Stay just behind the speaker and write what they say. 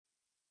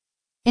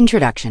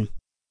Introduction.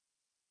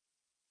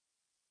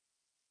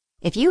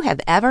 If you have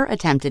ever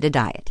attempted a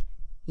diet,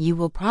 you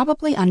will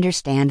probably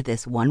understand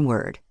this one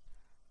word: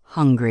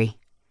 hungry.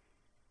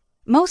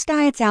 Most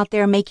diets out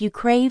there make you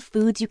crave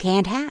foods you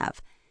can't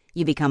have.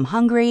 You become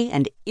hungry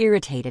and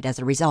irritated as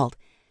a result,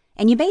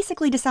 and you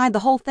basically decide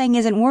the whole thing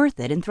isn't worth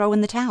it and throw in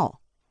the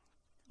towel.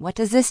 What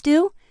does this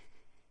do?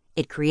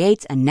 It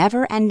creates a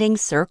never-ending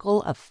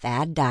circle of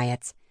fad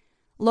diets,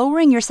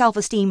 lowering your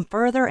self-esteem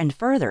further and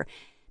further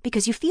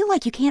because you feel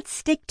like you can't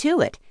stick to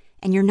it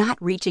and you're not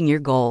reaching your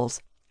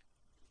goals.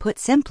 Put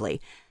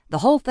simply, the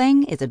whole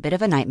thing is a bit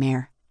of a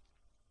nightmare.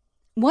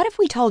 What if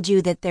we told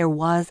you that there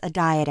was a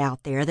diet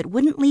out there that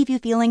wouldn't leave you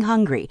feeling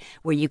hungry,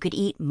 where you could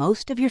eat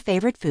most of your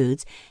favorite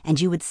foods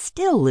and you would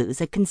still lose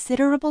a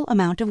considerable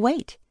amount of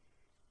weight?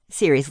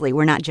 Seriously,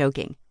 we're not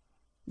joking.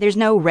 There's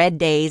no red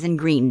days and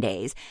green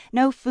days,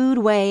 no food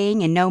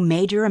weighing, and no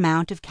major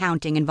amount of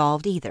counting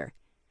involved either.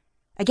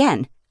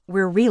 Again,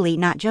 we're really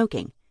not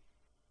joking.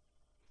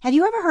 Have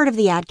you ever heard of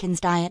the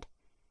Atkins diet?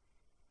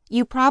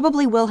 You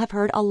probably will have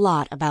heard a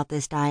lot about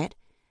this diet,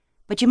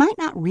 but you might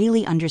not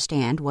really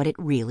understand what it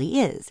really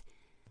is.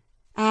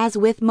 As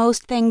with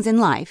most things in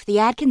life, the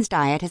Atkins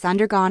diet has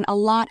undergone a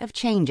lot of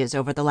changes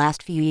over the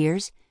last few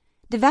years,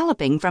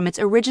 developing from its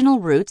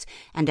original roots,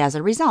 and as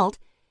a result,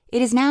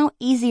 it is now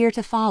easier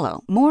to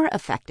follow, more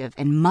effective,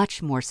 and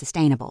much more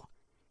sustainable.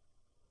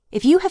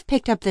 If you have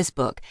picked up this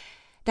book,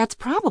 that's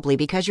probably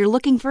because you're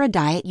looking for a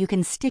diet you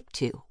can stick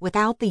to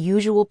without the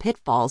usual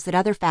pitfalls that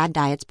other fad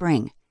diets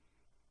bring.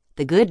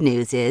 The good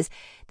news is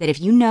that if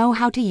you know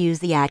how to use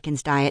the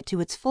Atkins diet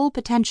to its full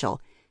potential,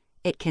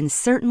 it can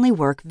certainly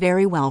work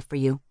very well for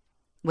you,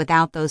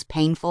 without those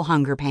painful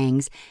hunger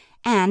pangs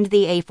and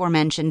the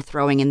aforementioned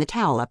throwing in the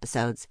towel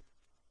episodes.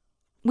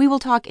 We will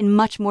talk in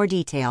much more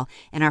detail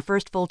in our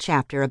first full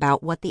chapter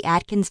about what the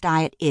Atkins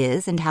diet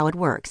is and how it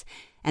works,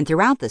 and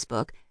throughout this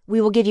book, we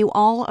will give you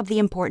all of the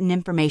important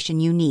information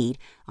you need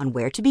on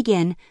where to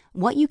begin,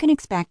 what you can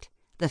expect,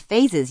 the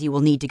phases you will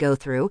need to go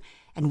through,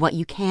 and what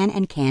you can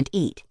and can't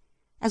eat,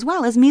 as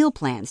well as meal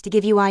plans to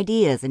give you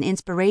ideas and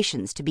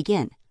inspirations to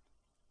begin.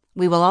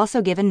 We will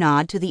also give a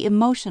nod to the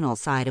emotional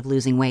side of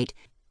losing weight,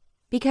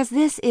 because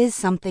this is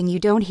something you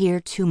don't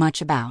hear too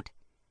much about.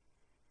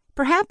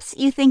 Perhaps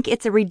you think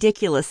it's a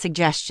ridiculous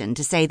suggestion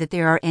to say that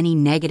there are any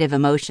negative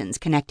emotions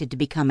connected to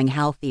becoming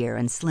healthier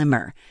and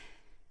slimmer,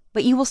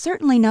 but you will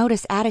certainly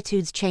notice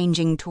attitudes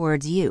changing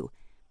towards you,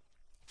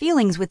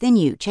 feelings within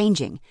you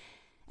changing,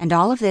 and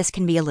all of this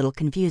can be a little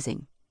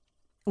confusing.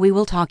 We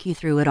will talk you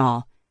through it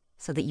all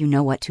so that you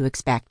know what to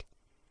expect.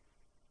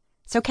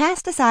 So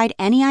cast aside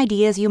any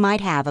ideas you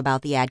might have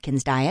about the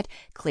Atkins diet,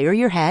 clear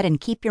your head,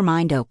 and keep your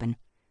mind open.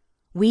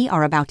 We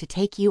are about to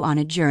take you on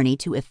a journey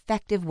to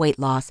effective weight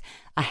loss,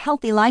 a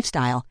healthy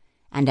lifestyle,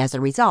 and as a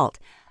result,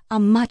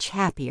 a much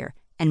happier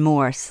and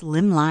more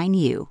slimline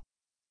you.